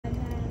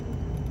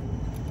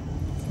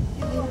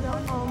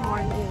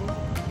morning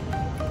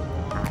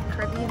at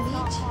Caribbean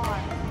Beach.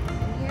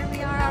 And here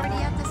we are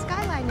already at the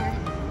skyliner.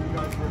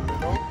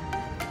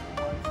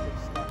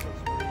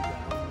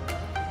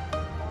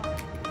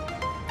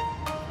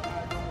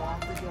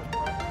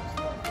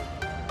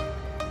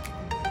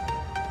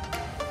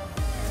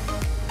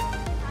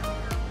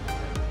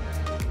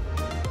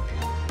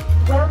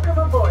 Welcome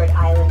aboard,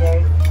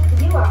 Islanders.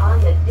 You are on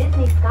the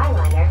Disney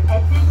Skyliner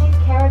at Disney's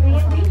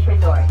Caribbean Beach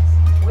Resorts.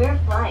 We're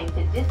flying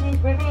to Disney's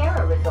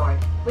Riviera Resort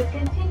with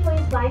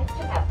continuing flights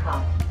to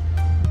Epcot.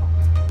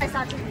 I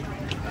saw you.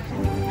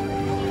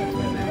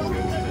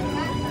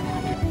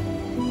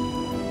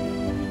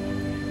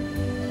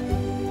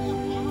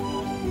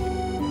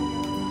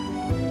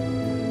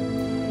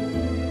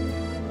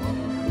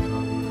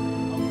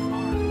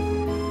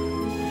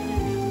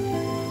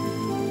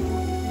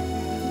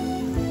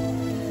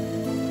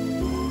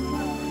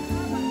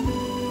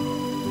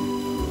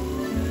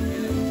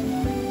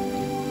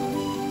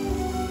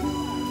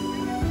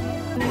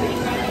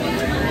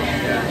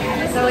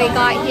 So we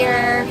got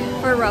here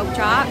for rope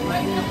drop.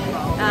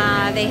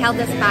 They held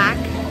us back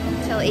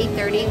till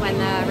 8:30 when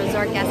the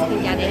resort guests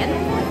can get in.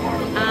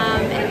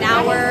 And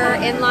now we're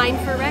in line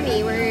for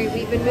Remy.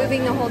 We've been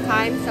moving the whole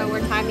time, so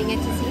we're timing it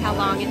to see how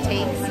long it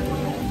takes.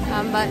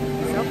 But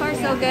so far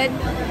so good.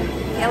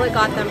 Kayla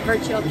got the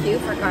virtual queue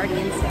for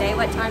Guardians today.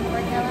 What time for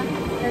it, Kayla?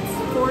 It's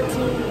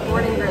 14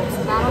 boarding groups.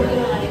 So that'll be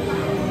like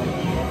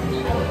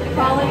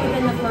probably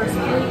within the first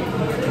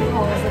 3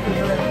 holes of the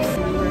groups.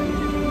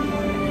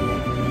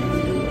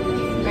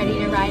 Ready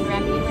to ride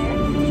Remy there?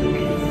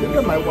 I think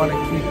I might want to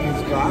keep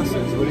these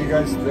glasses. What do you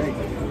guys think?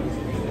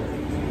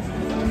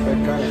 That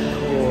kind of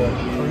cool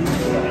cruise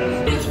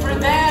glass. It's for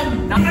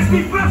them! Let's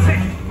be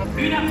perfect!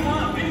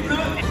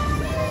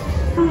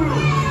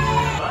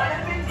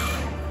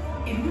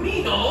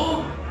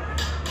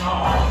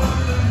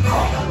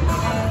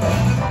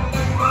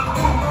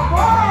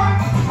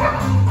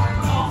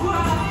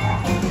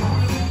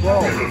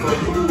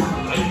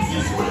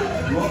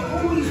 You are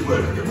always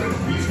welcome at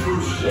these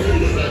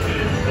crochets.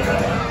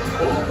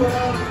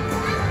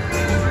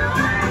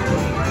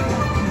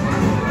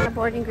 Our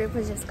boarding group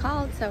was just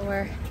called, so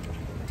we're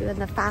doing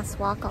the fast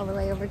walk all the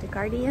way over to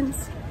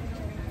Guardians.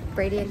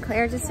 Brady and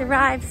Claire just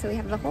arrived, so we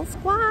have the whole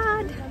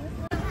squad.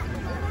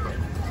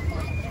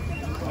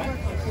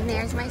 And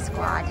there's my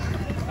squad.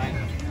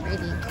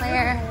 Brady and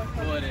Claire,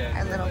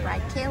 our little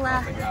bride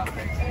Kayla,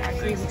 our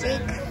groom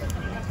Jake.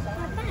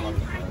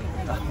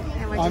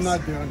 And we're I'm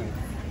not doing it.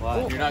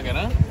 What? You're not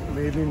gonna?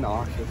 Made me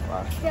nauseous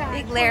last time. I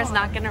think Claire's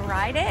not gonna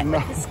ride it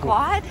with the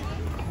squad.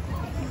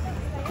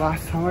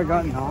 Last time I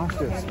got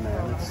nauseous,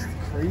 man. It's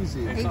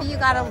crazy. Maybe you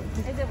gotta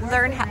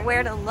learn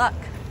where to look.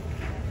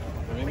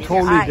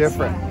 Totally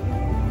different.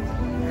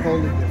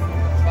 Totally different.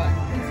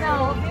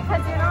 No,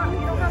 because you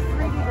don't have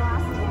 3D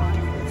glasses on.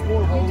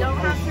 You don't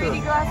have 3D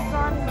glasses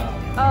on?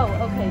 Oh,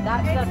 okay.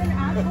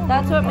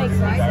 That's what makes me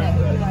sick.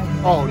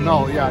 Oh,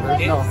 no, yeah,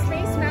 there's no.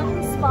 Space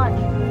Mountain sponge.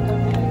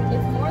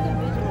 It's more than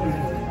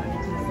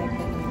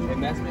visual. It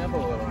messed me up a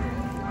little.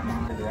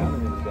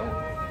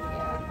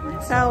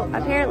 So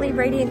apparently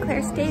Brady and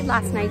Claire stayed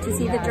last night to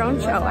see the drone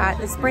show at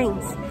the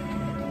Springs.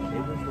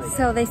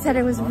 So they said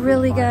it was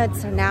really good.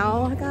 So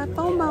now I got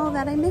FOMO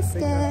that I missed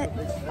it.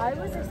 I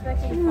was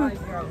expecting 5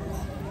 drones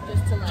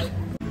just to like.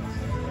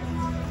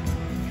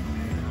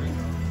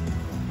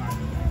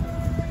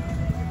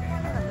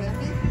 Hello,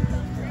 baby.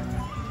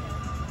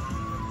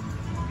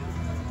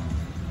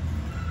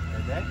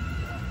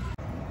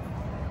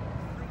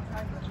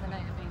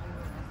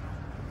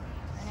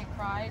 And it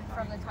cried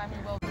from the time we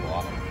woke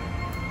up.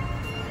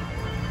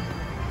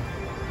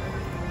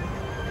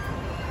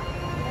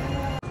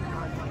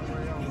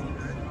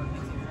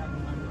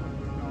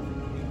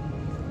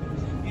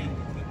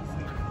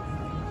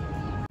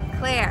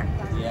 Claire,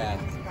 Yeah.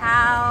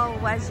 how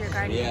was your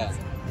Guardians?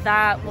 Yeah.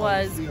 That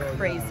was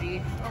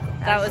crazy.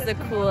 That was the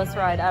coolest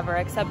ride ever,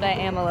 except I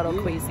am a little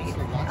queasy.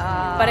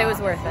 But it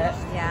was worth it.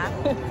 Yeah.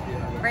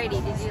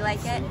 Brady, did you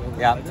like it?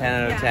 Yeah, 10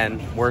 out of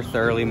 10. Worth the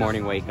early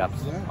morning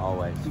wake-ups,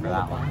 always, for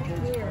that one.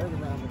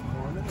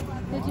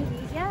 Did you?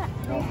 Yeah.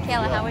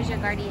 Kayla, how was your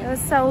It Guardians? was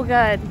so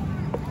good.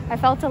 I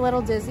felt a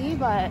little dizzy,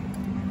 but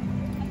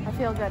I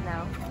feel good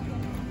now.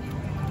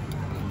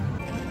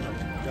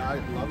 Yeah, I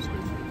love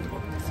space.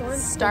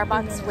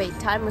 Starbucks wait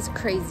time was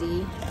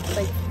crazy.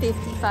 Like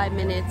 55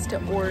 minutes to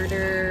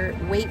order,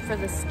 wait for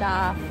the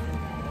stuff,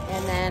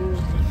 and then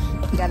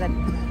you got a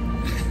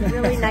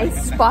really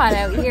nice spot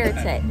out here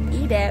to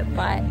eat it,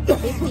 but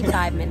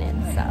 55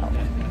 minutes, so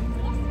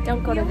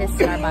don't go to this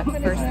Starbucks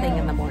first thing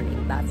in the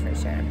morning, that's for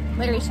sure.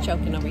 Larry's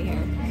choking over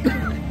here.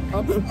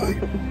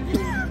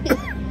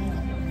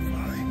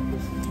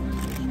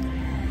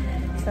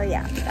 So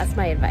yeah, that's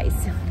my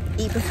advice.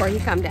 Eat before you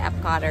come to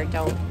Epcot, or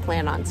don't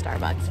plan on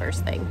Starbucks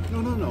first thing.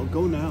 No,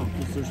 go now,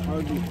 because there's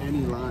hardly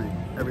any line.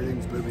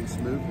 Everything's moving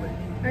smoothly.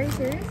 Are you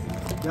serious?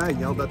 Yeah, I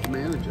yelled at the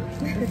manager.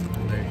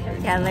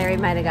 Yeah, Larry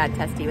might have got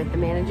testy with the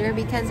manager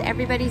because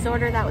everybody's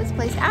order that was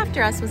placed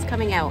after us was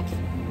coming out.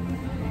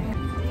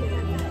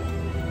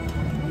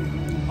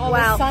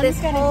 Wow, this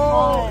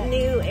whole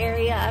new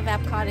area of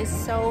Epcot is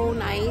so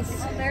nice.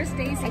 There's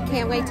Daisy. I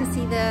can't wait to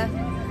see the...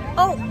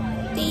 Oh,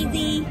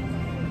 Daisy.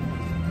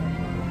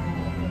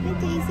 Hi,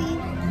 Daisy.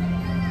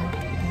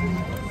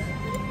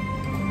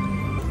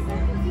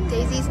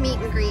 Daisy's meet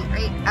and greet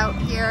right out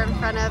here in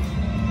front of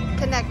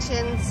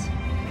Connections.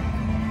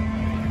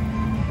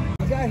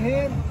 You got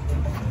him?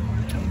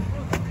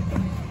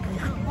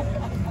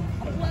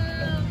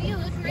 Whoa, you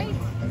look great.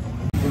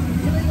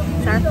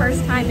 It's our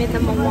first time in the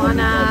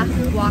Moana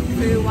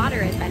walk-through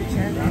water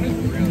adventure.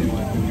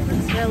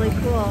 It's really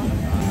cool.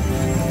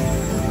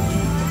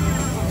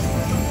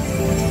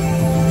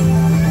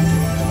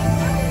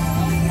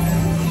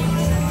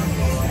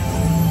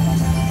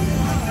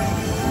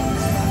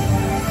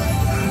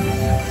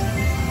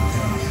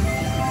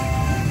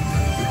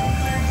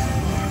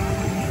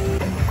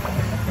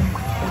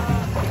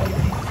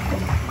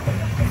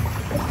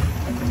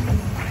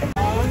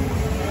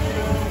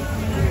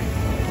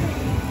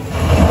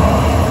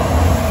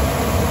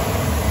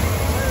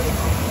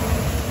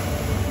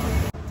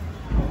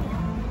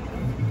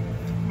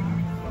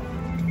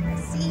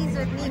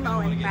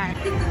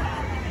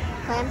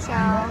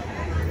 Clamshell.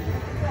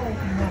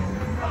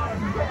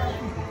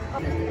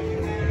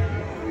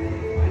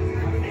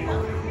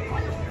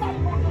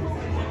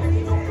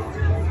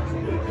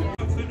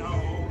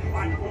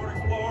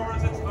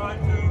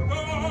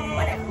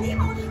 What if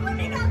Nemo's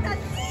swimming out the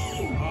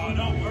sea? Oh,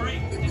 don't worry.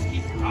 Just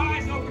keep your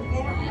eyes open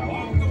for him and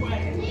walk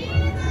away.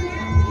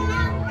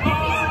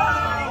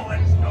 Oh,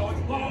 let's go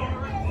explore.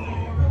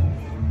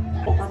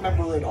 Don't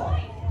remember it all.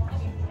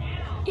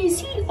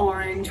 Is he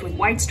orange with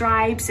white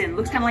stripes and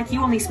looks kind of like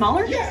you, only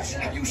smaller? Yes,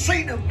 have you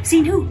seen him?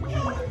 Seen who?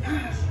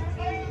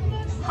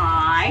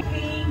 Hi.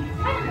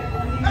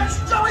 That's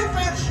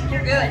jellyfish!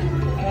 You're good.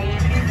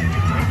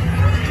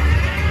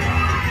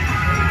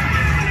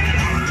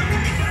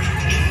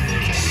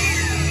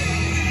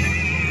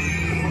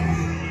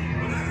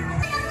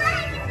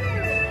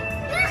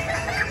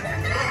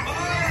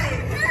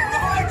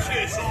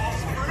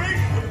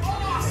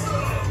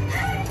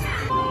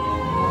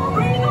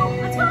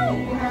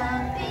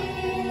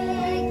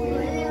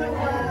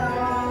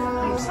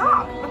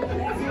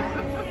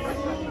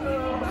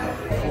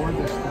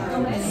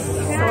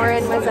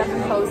 Soren was up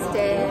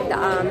posted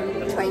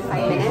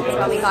 25 minutes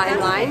while we got in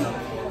line,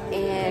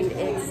 and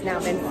it's now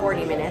been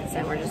 40 minutes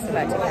and we're just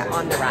about to get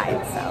on the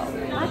ride,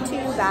 so not too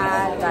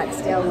bad, but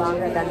still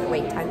longer than the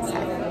wait time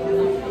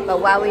said.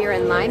 But while we were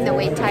in line, the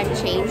wait time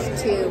changed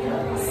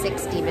to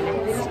 60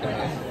 minutes.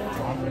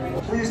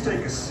 Please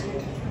take a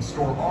seat and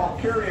store all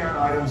carry-on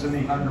items in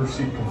the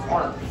under-seat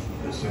compartment.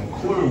 This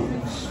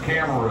includes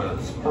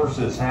cameras,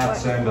 purses,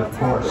 hats, and of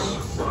course,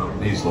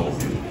 these little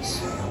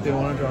dudes. They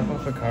want to drop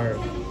off a card.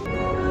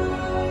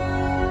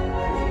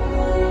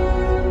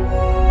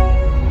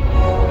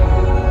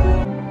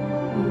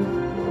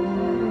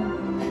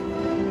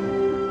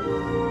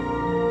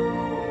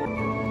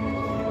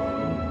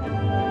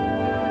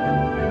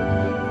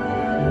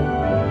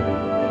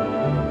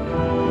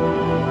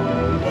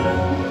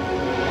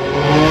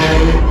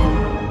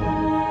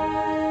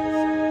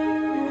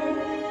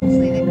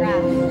 Actually, the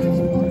grass.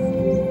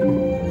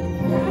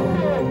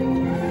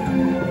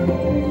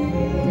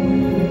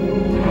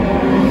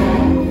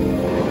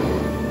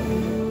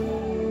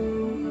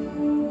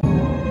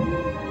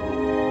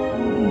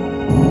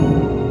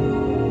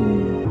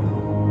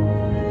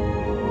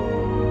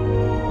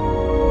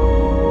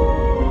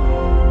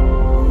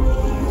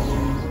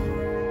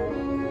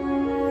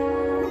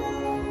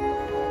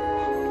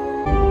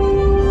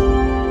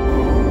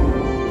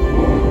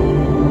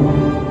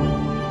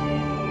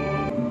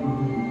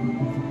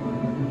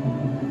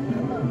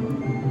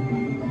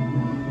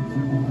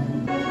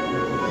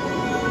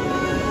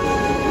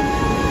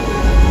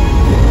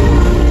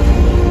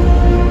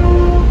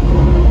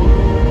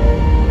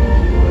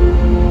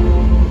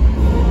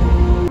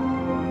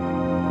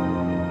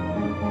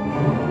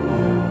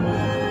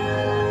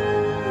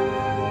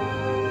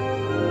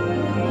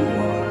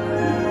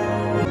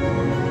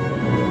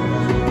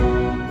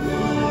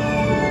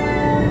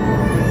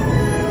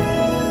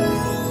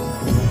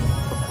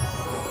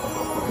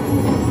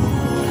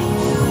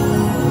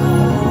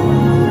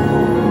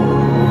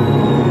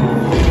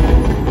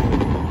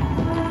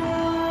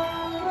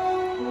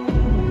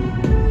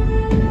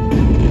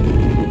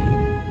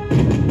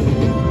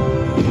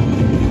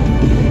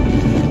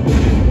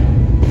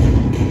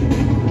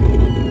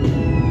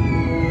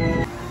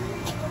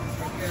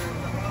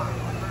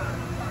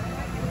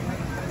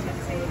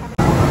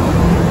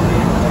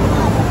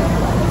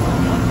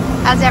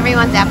 How's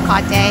everyone's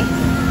Epcot day?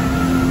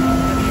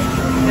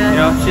 You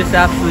know, it's just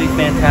absolutely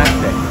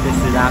fantastic. This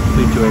is an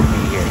absolute joy to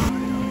be here.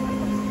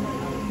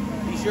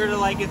 Be sure to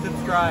like and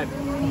subscribe.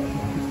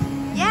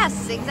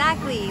 Yes,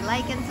 exactly.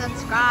 Like and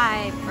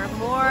subscribe for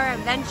more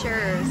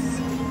adventures.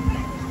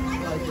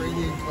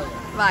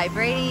 By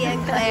Brady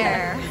and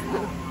Claire.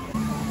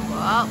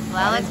 Well,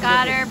 Bella's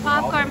got her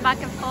popcorn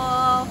bucket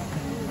full.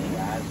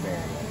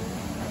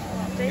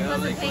 Dave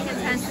wasn't paying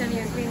attention. He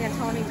was being a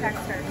Tony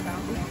texter, so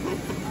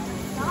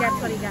he gets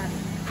what he gets.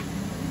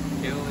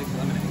 Kale like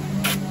lemonade.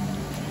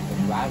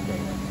 Raspberry.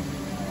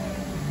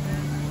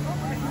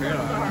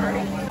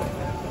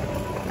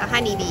 The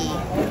honeybee.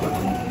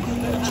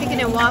 Chicken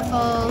and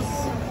waffles,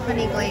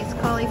 honey glazed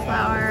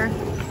cauliflower,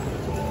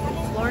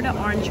 Florida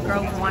Orange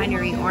Grove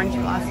Winery Orange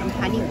Blossom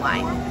Honey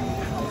Wine.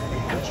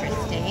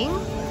 Interesting.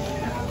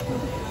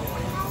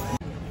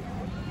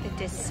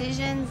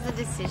 The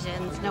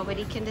decisions.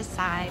 Nobody can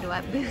decide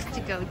what booth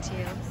to go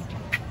to.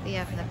 We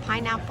have the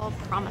Pineapple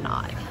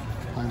Promenade.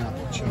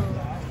 Pineapple chicken.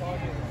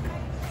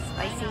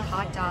 Spicy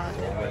hot dog.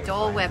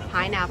 Dole Whip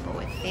pineapple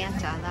with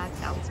Fanta. That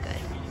sounds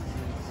good.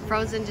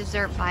 Frozen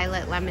dessert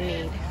violet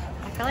lemonade.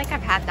 I feel like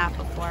I've had that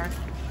before.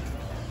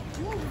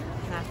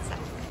 That's it.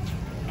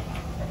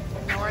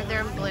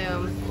 Northern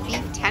Bloom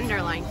beef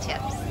tenderloin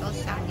tips. Those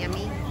sound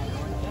yummy.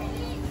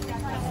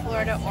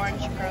 Florida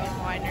Orange Grove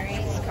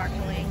Winery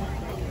sparkling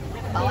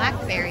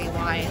blackberry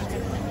wine.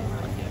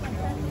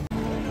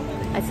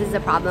 This is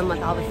the problem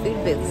with all the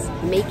food booths.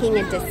 Making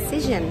a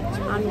decision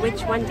on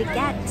which one to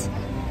get.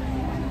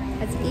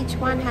 Because each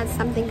one has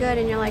something good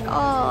and you're like,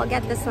 oh, I'll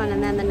get this one.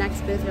 And then the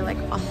next booth you're like,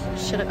 oh,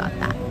 should have got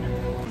that.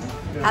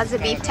 How's the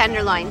beef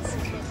tenderloins?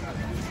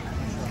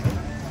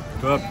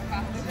 Good.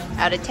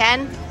 Out of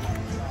 10?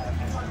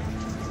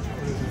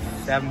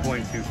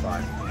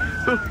 7.25.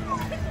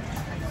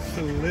 It's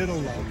a little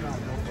low.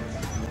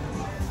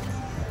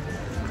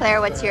 Claire,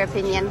 what's your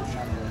opinion?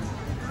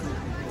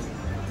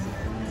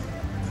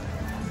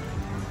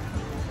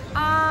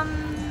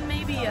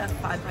 Maybe a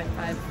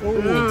 5.5. Ooh,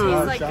 It tastes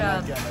gosh, like I'm a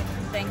not getting it.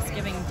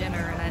 Thanksgiving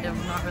dinner, and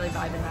I'm not really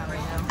vibing that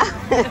right now.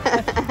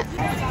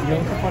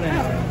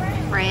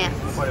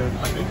 France.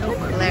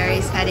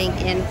 Larry's heading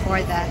in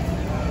for the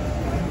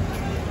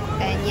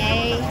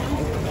beignet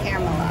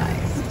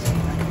caramelized.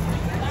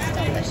 It's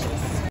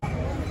delicious.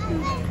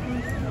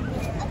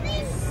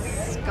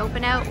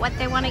 Scoping out what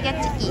they want to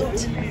get to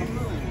eat.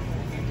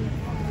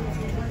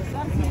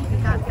 We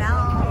got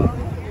Belle.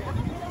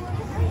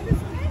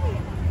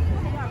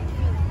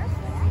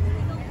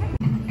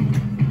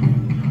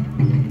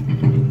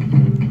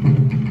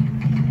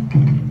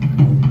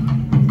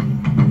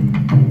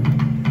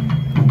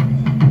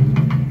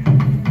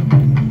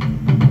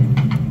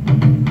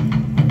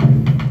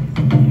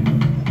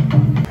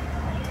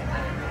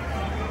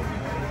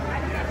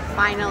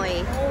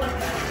 Finally,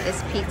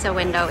 this pizza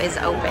window is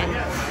open.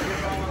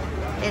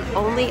 It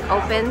only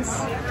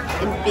opens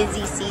in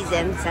busy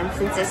seasons, and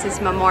since this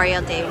is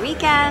Memorial Day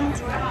weekend,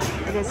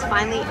 it is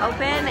finally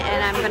open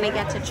and I'm gonna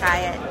get to try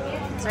it.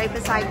 It's right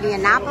beside me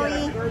in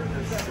Napoli.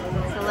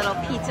 It's a little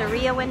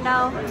pizzeria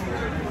window.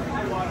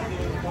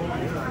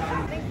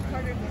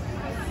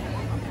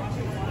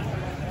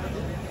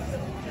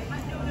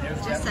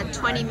 Just a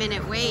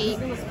 20-minute wait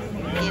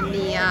in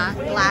the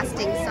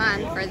blasting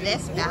sun for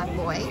this bad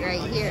boy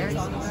right here.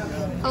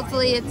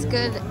 Hopefully it's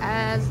good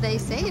as they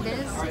say it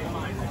is.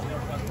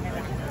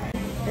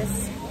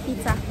 This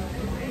pizza.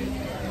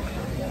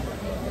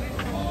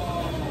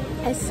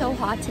 It's so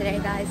hot today,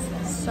 guys.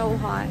 So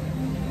hot.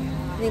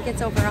 I think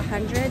it's over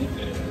 100.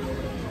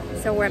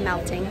 So we're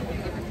melting.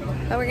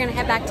 But we're gonna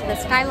head back to the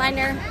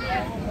Skyliner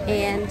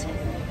and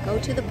go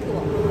to the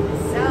pool.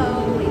 So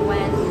we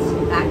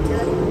went back to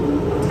the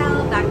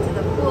hotel, back to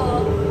the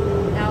pool.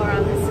 Now we're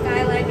on the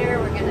Skyliner.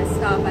 We're gonna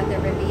stop at the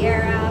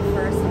Riviera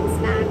for some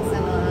snacks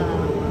and a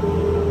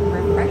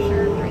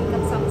refresher drink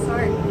of some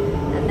sort.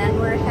 And then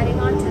we're heading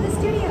on to the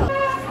studio.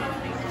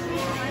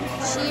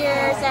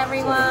 Cheers,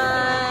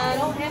 everyone.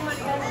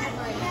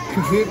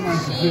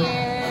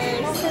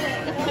 Cheers.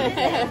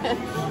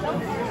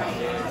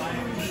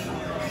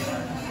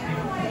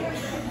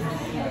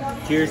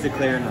 Cheers to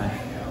Claire and I.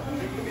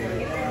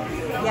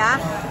 Yeah?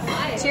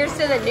 Cheers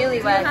to the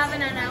newlyweds. Have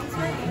an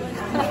announcement?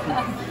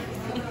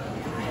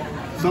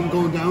 Something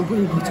going down,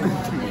 please? What's going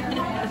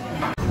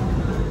down?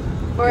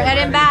 We're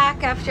heading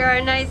back after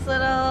our nice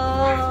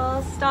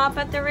little stop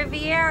at the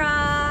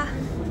Riviera.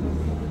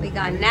 We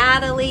got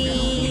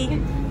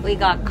Natalie, we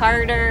got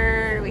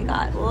Carter, we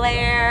got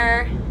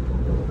Lair,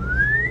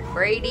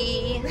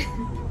 Brady,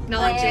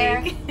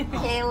 Claire, Jake.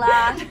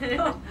 Kayla,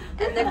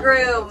 and the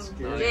groom,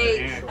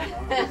 Jake.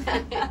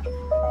 I'm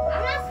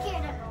not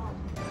scared at all.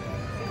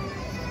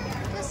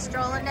 Just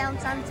strolling down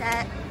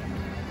Sunset.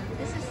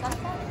 This is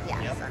Sunset?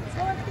 Yeah,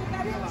 Sunset.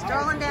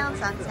 Strolling down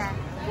Sunset.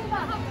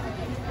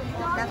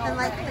 Nothing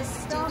like the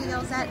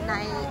studios at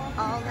night,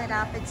 all lit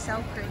up. It's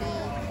so pretty.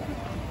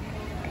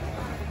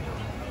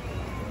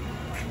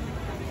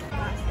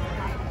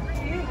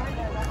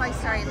 Toy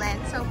Story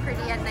Land, so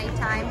pretty at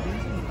nighttime.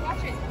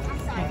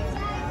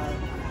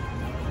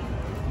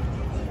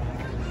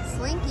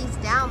 Slinky's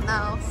down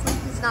though.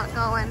 Slinky's not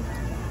going.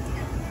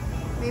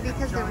 Maybe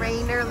because of the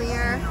rain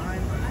earlier.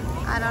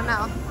 I don't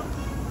know.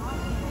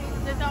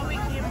 That's all we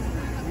keep.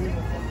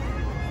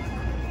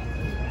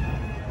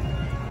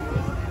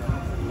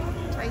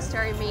 Toy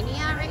Story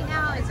Mania right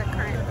now is a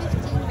current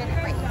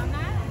 15-minute wait.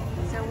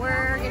 So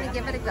we're gonna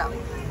give it a go.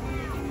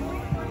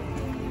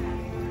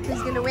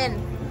 Who's gonna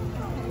win?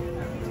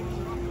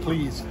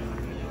 Please.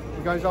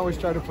 You guys always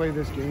try to play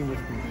this game with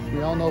me.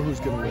 We all know who's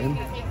going to win.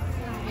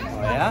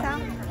 Oh yeah?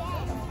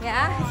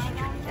 Yeah?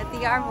 Get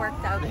the arm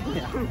worked out.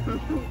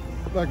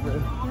 Look,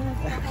 man.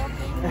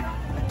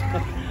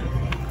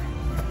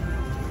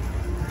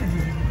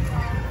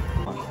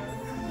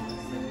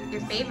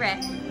 Your favorite?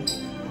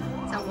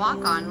 It's a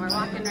walk-on. We're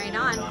walking right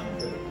on.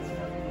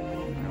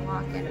 We're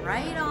walking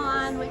right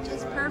on, which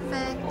is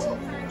perfect.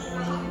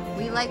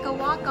 We like a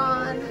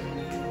walk-on.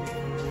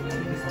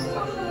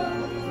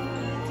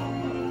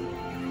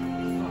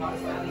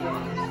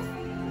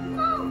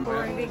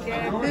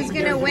 Who's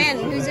gonna win?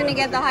 Who's gonna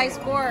get the high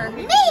score?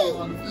 Me!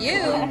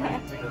 You?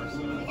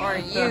 Or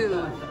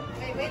you?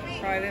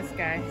 Try this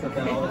guy.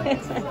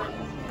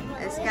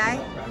 This guy?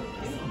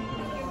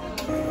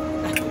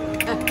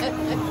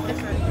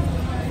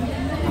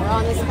 We're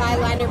on the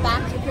Skyliner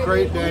back to Caribbean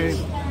Great day.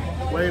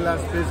 Beach Way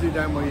less busy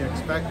than we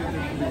expected it to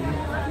be.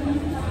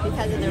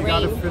 because of the You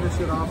gotta rain. finish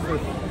it off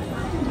with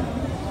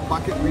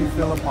bucket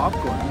refill of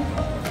popcorn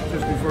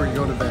just before you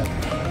go to bed.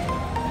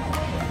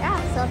 Yeah,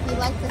 so if you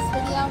like this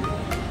video,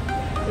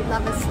 we'd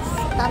love a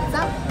thumbs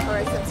up or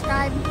a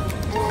subscribe,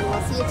 and then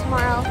we'll see you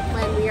tomorrow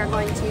when we are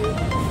going to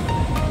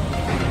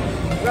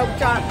rope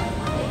drop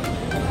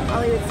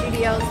Hollywood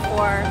Studios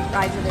for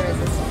Rise of the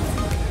Resistance.